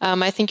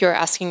 I think you were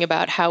asking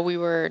about how we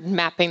were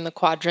mapping the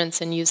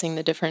quadrants and using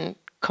the different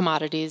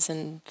commodities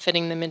and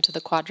fitting them into the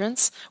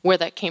quadrants, where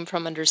that came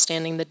from,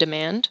 understanding the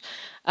demand.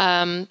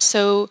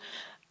 So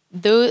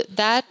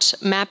that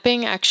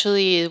mapping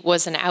actually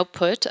was an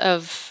output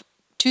of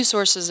two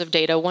sources of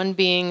data, one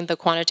being the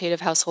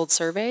quantitative household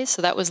survey.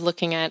 So that was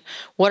looking at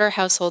what are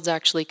households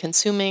actually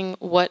consuming,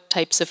 what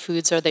types of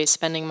foods are they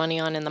spending money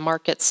on in the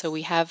market. So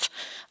we have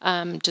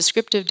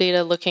descriptive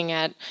data looking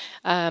at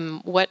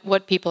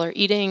what people are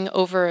eating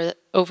over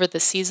the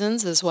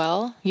seasons as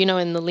well. You know,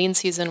 in the lean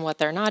season, what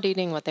they're not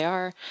eating, what they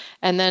are,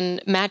 and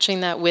then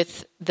matching that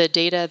with the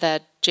data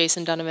that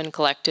Jason Donovan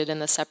collected in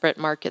the separate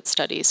market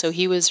study. So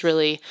he was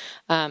really,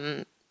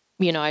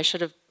 you know, I should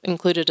have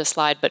included a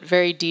slide, but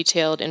very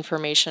detailed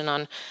information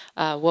on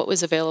what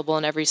was available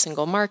in every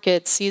single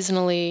market,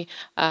 seasonally,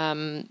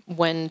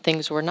 when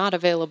things were not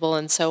available,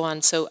 and so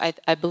on. So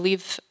I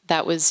believe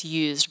that was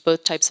used,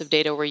 both types of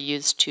data were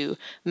used to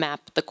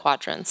map the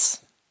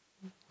quadrants.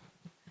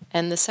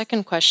 And the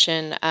second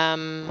question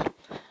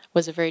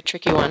was a very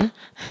tricky one.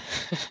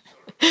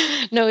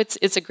 No,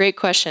 it's a great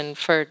question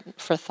for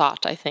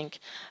thought, I think.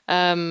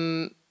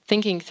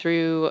 Thinking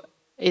through,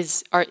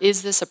 is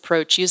this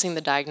approach, using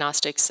the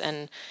diagnostics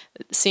and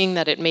seeing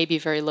that it may be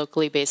very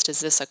locally based, is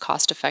this a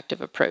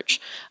cost-effective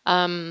approach?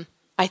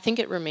 I I think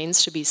it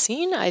remains to be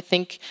seen. I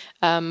think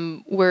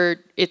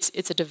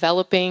it's a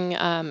developing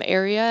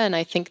area, and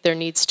I think we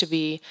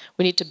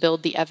need to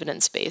build the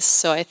evidence base.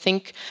 So I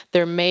think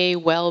there may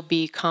well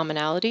be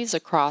commonalities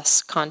across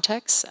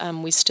contexts.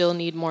 We still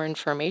need more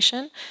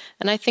information,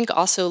 and I think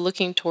also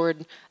looking toward,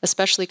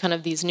 especially kind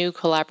of these new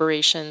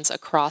collaborations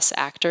across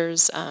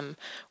actors,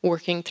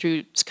 working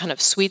through kind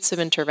of suites of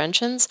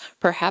interventions.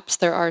 Perhaps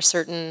there are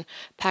certain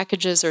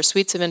packages or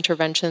suites of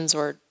interventions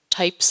or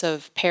types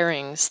of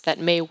pairings that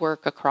may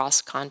work across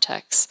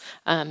contexts.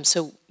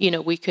 So,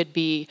 we could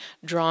be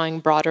drawing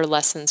broader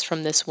lessons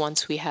from this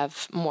once we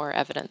have more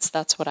evidence.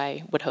 That's what I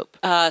would hope.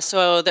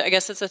 So I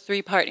guess it's a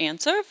three-part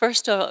answer.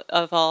 First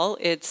of all,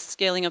 it's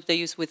scaling up the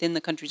use within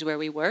the countries where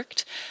we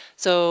worked.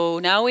 So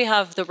now we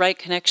have the right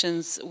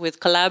connections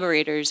with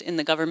collaborators in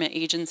the government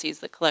agencies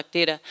that collect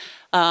data.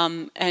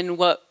 And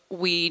what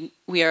we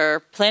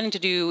are planning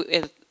to do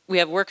is we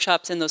have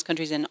workshops in those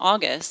countries in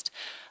August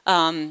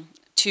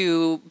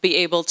to be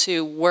able to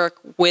work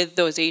with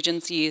those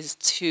agencies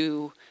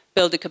to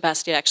build the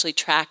capacity to actually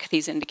track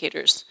these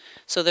indicators.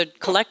 So they're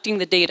collecting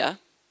the data,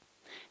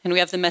 and we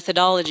have the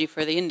methodology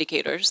for the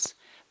indicators,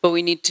 but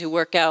we need to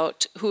work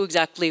out who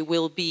exactly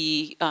will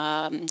be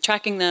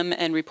tracking them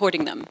and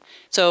reporting them.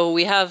 So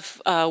we have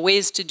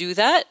ways to do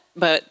that,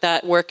 but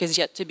that work is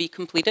yet to be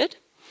completed.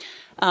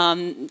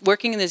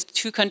 Working in these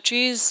two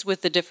countries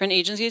with the different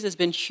agencies has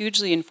been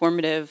hugely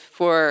informative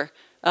for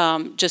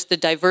just the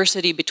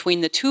diversity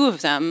between the two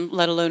of them,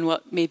 let alone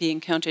what may be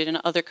encountered in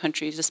other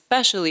countries,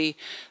 especially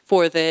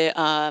for the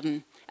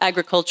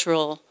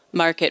agricultural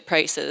market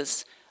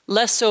prices.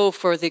 Less so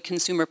for the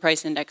consumer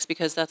price index,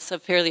 because that's a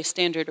fairly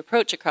standard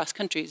approach across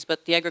countries,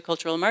 but the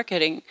agricultural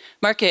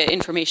market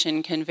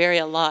information can vary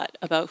a lot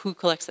about who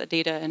collects that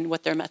data and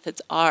what their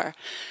methods are.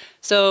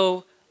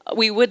 So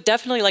we would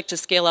definitely like to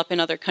scale up in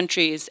other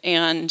countries,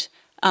 and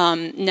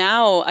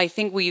now I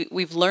think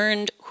we've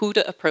learned who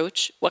to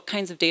approach, what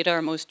kinds of data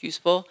are most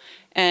useful,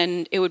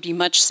 and it would be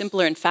much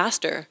simpler and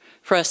faster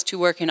for us to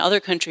work in other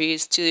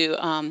countries to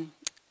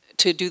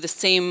do the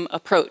same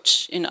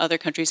approach in other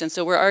countries. And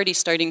so we're already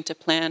starting to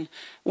plan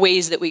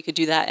ways that we could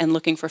do that and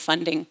looking for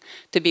funding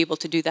to be able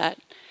to do that.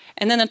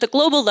 And then at the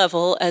global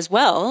level as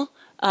well,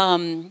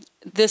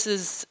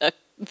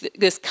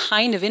 this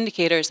kind of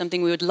indicator is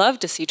something we would love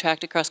to see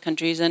tracked across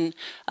countries, and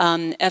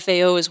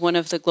FAO is one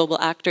of the global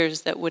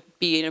actors that would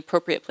be an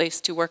appropriate place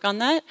to work on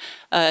that,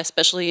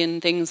 especially in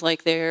things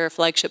like their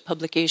flagship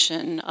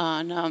publication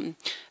on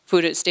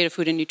state of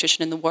food and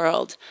nutrition in the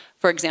world,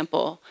 for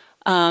example.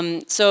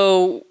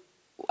 So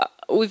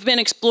we've been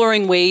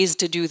exploring ways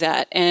to do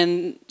that,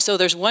 and so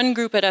there's one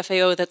group at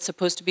FAO that's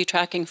supposed to be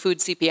tracking food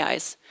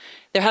CPIs.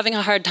 They're having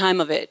a hard time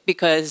of it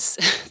because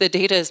the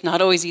data is not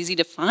always easy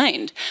to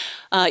find,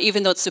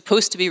 even though it's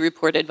supposed to be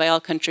reported by all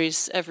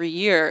countries every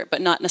year,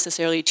 but not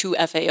necessarily to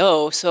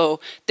FAO.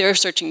 So they're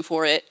searching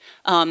for it.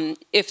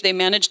 If they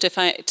manage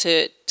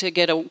to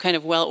get a kind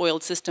of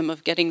well-oiled system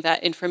of getting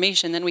that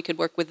information, then we could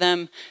work with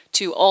them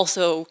to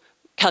also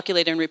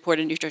calculate and report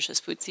a nutritious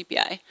food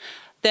CPI.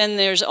 Then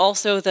there's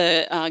also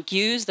the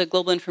GIUs, the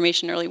Global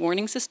Information Early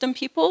Warning System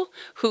people,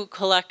 who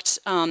collect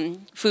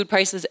food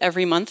prices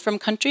every month from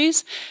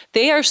countries.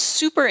 They are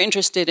super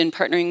interested in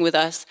partnering with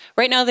us.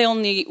 Right now they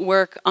only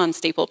work on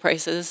staple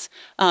prices,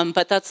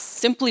 but that's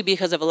simply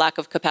because of a lack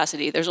of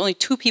capacity. There's only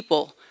 2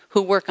 people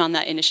who work on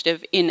that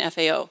initiative in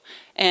FAO.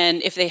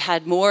 And if they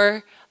had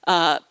more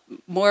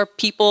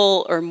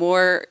people or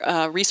more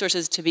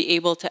resources to be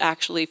able to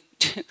actually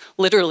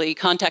literally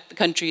contact the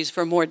countries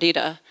for more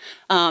data,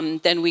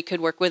 then we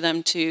could work with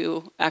them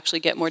to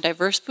actually get more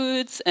diverse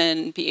foods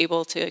and be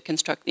able to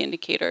construct the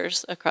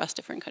indicators across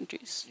different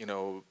countries.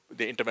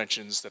 The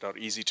interventions that are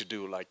easy to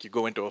do, like you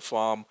go into a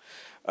farm,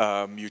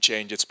 you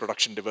change its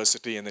production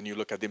diversity, and then you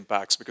look at the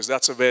impacts, because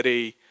that's a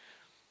very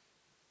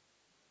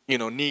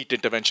neat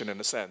intervention in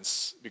a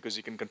sense, because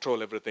you can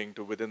control everything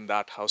to within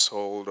that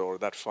household or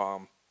that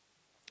farm.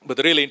 But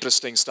the really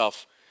interesting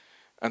stuff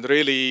and the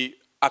really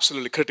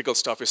absolutely critical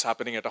stuff is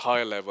happening at a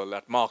higher level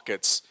at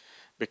markets,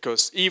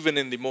 because even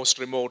in the most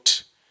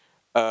remote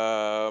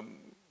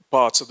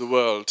parts of the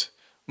world,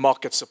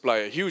 markets supply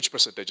a huge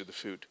percentage of the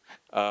food.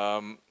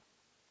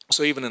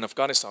 So even in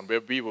Afghanistan, where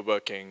we were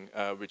working,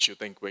 which you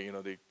think where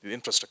the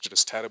infrastructure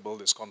is terrible,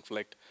 there's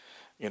conflict,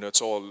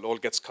 it's all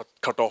gets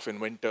cut off in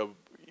winter.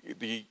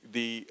 The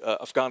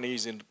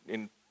Afghanis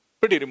in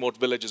pretty remote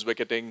villages were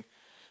getting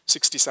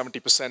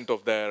 60–70%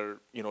 of their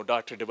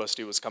dietary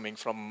diversity was coming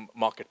from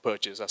market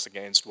purchase as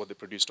against what they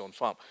produced on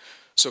farm.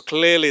 So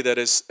clearly there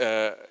is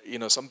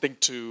something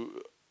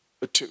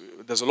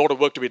there's a lot of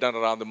work to be done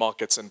around the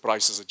markets and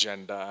prices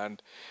agenda,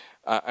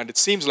 and it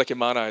seems like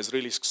IMMANA has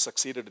really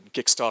succeeded in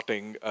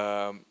kickstarting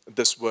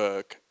this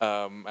work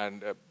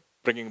and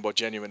bringing about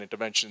genuine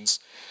interventions.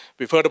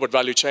 We've heard about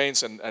value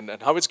chains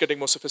and how it's getting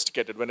more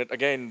sophisticated.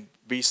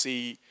 We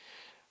see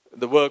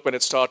the work when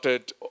it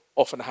started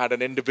often had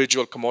an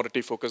individual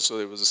commodity focus, so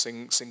there was a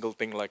single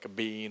thing like a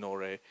bean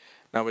or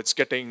now it's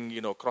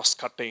getting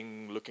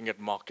cross-cutting, looking at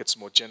markets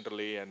more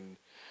generally, and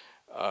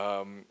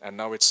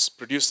now it's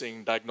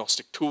producing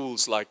diagnostic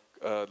tools like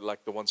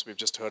like the ones we've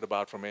just heard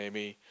about from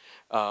Amy.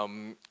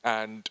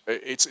 And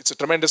it's a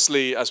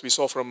tremendously, as we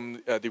saw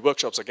from the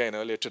workshops again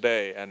earlier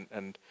today,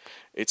 and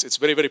it's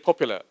very, very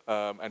popular.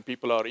 And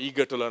people are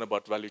eager to learn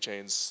about value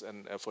chains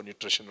and for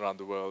nutrition around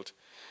the world.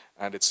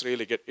 And it's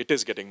really it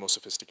is getting more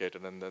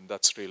sophisticated, and then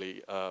that's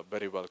really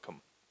very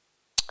welcome.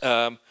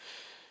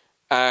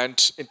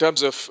 And in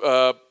terms of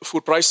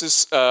food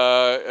prices,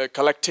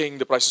 collecting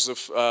the prices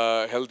of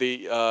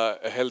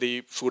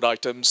healthy food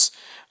items,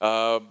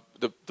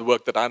 the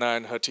work that Anna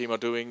and her team are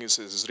doing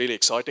is really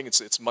exciting.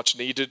 It's much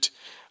needed,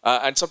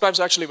 and sometimes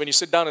actually when you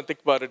sit down and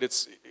think about it,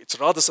 it's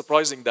rather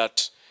surprising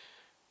that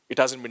it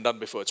hasn't been done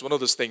before. It's one of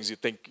those things you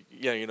think,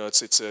 yeah, you know,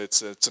 it's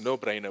a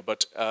no-brainer,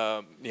 but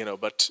you know,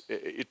 but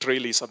it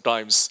really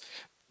sometimes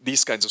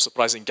these kinds of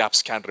surprising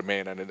gaps can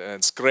remain, and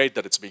it's great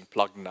that it's being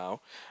plugged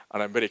now.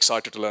 And I'm very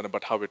excited to learn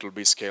about how it will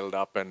be scaled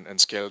up and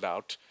scaled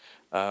out.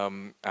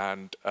 And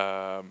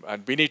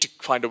we need to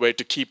find a way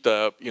to keep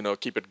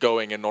it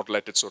going and not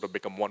let it sort of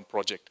become one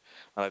project.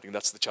 And I think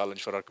that's the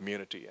challenge for our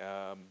community,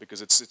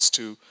 because it's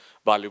too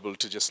valuable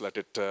to just let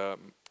it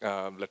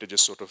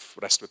just sort of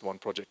rest with one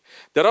project.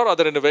 There are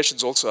other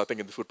innovations also, I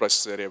think, in the food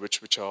prices area, which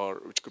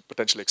could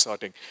potentially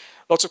exciting.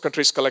 Lots of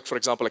countries collect, for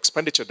example,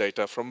 expenditure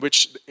data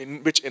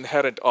in which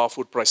inherent are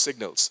food price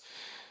signals.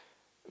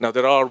 Now,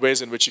 there are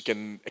ways in which you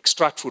can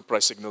extract food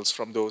price signals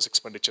from those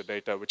expenditure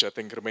data, which I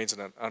think remains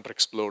an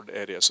underexplored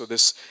area. So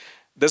there's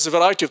a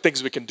variety of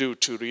things we can do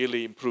to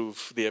really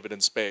improve the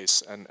evidence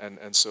base,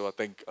 and so I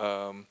think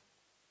I'm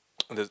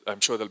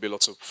sure there'll be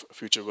lots of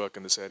future work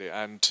in this area.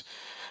 And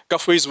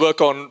Kafwi's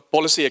work on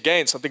policy,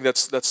 again, something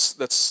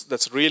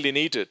that's really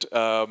needed,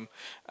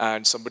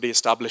 and somebody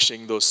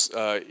establishing those,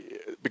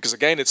 because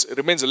again, it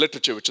remains a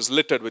literature which is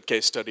littered with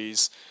case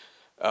studies,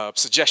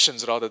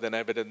 suggestions rather than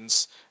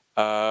evidence.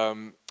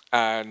 And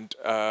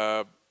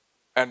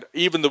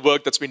even the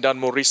work that's been done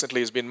more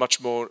recently has been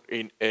much more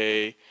in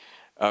a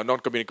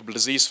non-communicable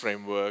disease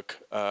framework.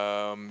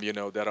 You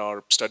know, there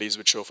are studies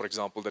which show, for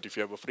example, that if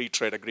you have a free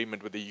trade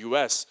agreement with the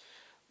US,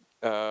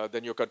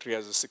 then your country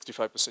has a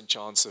 65%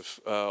 chance of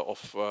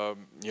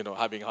you know,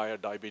 having higher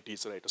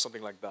diabetes rate or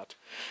something like that.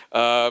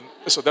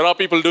 So there are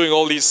people doing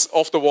all these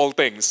off-the-wall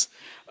things,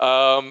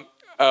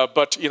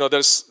 but you know,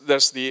 there's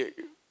the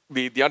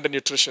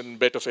undernutrition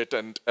bit of it,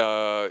 and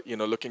you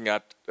know, looking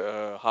at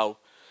how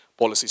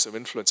policies have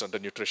influenced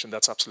undernutrition,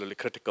 that's absolutely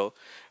critical.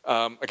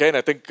 Again,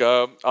 I think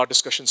our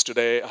discussions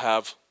today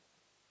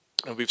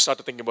we've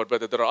started thinking about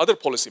whether there are other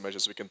policy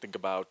measures we can think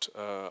about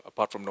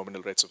apart from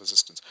nominal rates of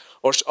assistance,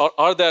 or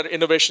are there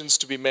innovations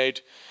to be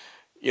made,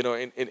 you know,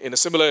 in a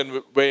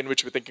similar way in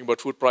which we're thinking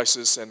about food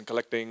prices and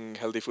collecting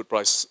healthy food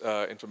price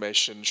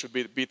information. Should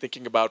we be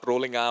thinking about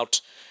rolling out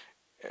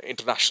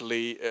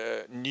internationally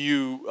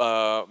new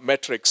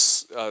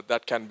metrics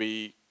that can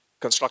be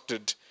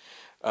constructed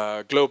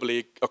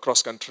globally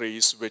across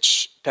countries,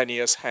 which 10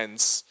 years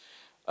hence,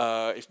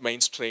 if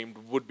mainstreamed,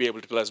 would be able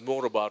to tell us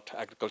more about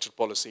agricultural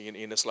policy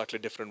in a slightly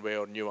different way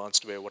or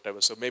nuanced way or whatever.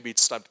 So maybe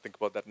it's time to think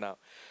about that now.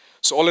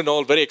 So all in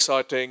all, very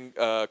exciting.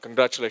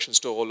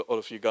 Congratulations to all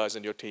of you guys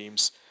and your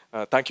teams.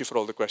 Thank you for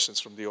all the questions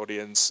from the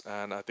audience,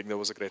 and I think that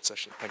was a great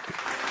session. Thank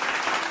you.